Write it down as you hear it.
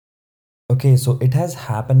Okay, so it has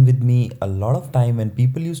happened with me a lot of time when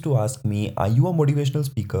people used to ask me, are you a motivational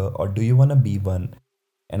speaker or do you want to be one?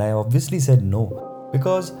 And I obviously said no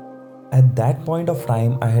because at that point of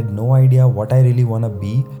time I had no idea what I really want to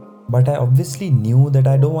be, but I obviously knew that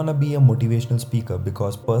I don't want to be a motivational speaker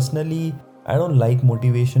because personally I don't like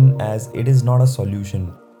motivation as it is not a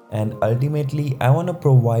solution. And ultimately I want to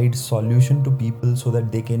provide solution to people so that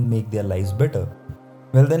they can make their lives better.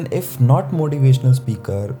 Well, then, if not motivational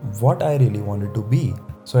speaker, what I really wanted to be.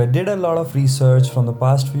 So, I did a lot of research from the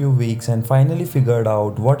past few weeks and finally figured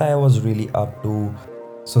out what I was really up to.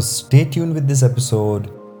 So, stay tuned with this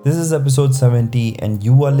episode. This is episode 70, and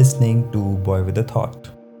you are listening to Boy with a Thought.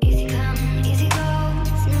 Easy come, easy go,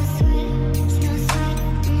 it's no sweat, it's no sweat.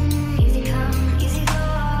 Easy come, easy go,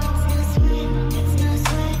 it's no sweat, it's no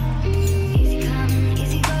sweat. Easy come,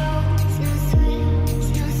 easy go, it's no sweat, it's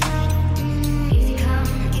no sweat. Easy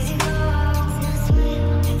come, easy go, it's no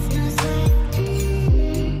sweat, it's no sweat.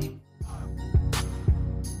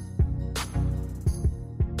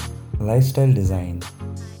 Lifestyle design.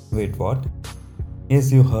 Wait, what?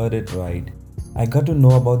 Yes, you heard it right. I got to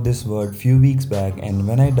know about this word few weeks back, and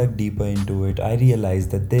when I dug deeper into it, I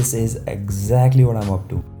realized that this is exactly what I'm up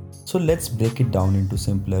to. So let's break it down into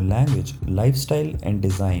simpler language, lifestyle and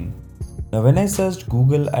design. Now, when I searched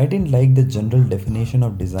Google, I didn't like the general definition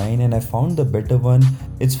of design and I found the better one.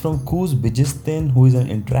 It's from Koos Bijisten, who is an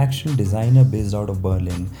interaction designer based out of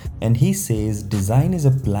Berlin. And he says design is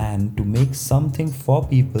a plan to make something for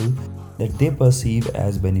people that they perceive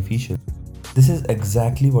as beneficial. This is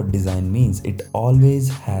exactly what design means. It always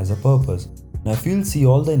has a purpose. Now, if you'll see,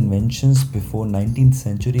 all the inventions before 19th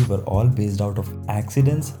century were all based out of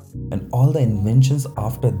accidents, and all the inventions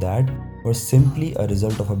after that were simply a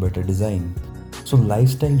result of a better design. So,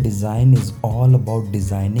 lifestyle design is all about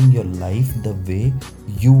designing your life the way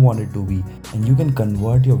you want it to be, and you can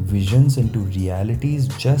convert your visions into realities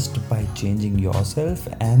just by changing yourself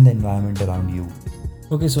and the environment around you.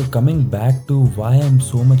 Okay, so coming back to why I'm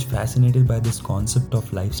so much fascinated by this concept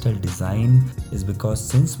of lifestyle design is because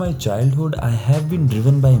since my childhood, I have been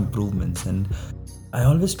driven by improvements and I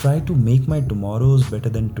always try to make my tomorrows better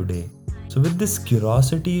than today. So, with this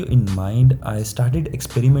curiosity in mind, I started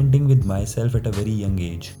experimenting with myself at a very young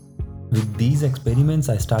age. With these experiments,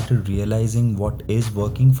 I started realizing what is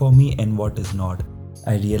working for me and what is not.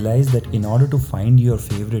 I realized that in order to find your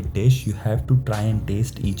favorite dish, you have to try and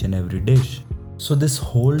taste each and every dish. So, this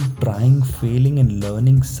whole trying, failing, and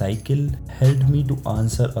learning cycle helped me to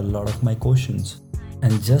answer a lot of my questions.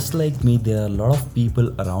 And just like me, there are a lot of people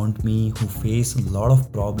around me who face a lot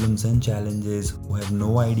of problems and challenges, who have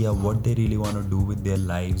no idea what they really want to do with their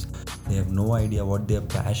lives. They have no idea what their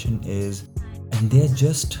passion is, and they're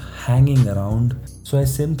just hanging around. So, I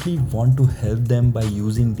simply want to help them by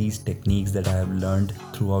using these techniques that I have learned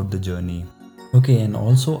throughout the journey. Okay, and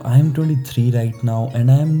also I'm 23 right now and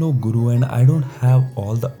I am no guru and I don't have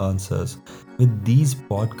all the answers. With these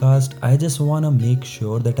podcasts, I just want to make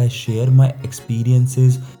sure that I share my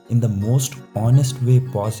experiences in the most honest way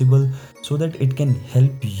possible so that it can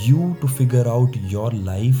help you to figure out your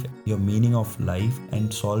life, your meaning of life,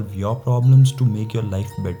 and solve your problems to make your life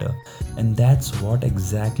better. And that's what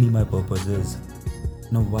exactly my purpose is.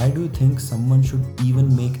 Now, why do you think someone should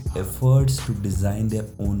even make efforts to design their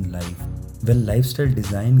own life? Well, lifestyle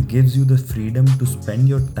design gives you the freedom to spend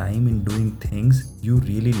your time in doing things you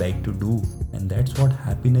really like to do, and that's what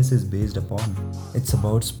happiness is based upon. It's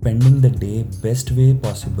about spending the day best way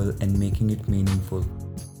possible and making it meaningful.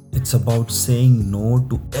 It's about saying no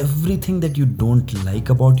to everything that you don't like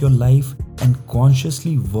about your life and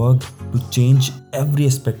consciously work to change every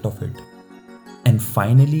aspect of it. And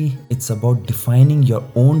finally, it's about defining your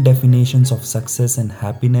own definitions of success and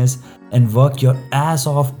happiness and work your ass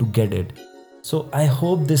off to get it. So, I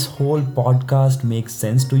hope this whole podcast makes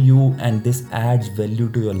sense to you and this adds value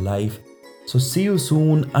to your life. So, see you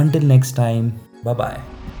soon. Until next time, bye bye.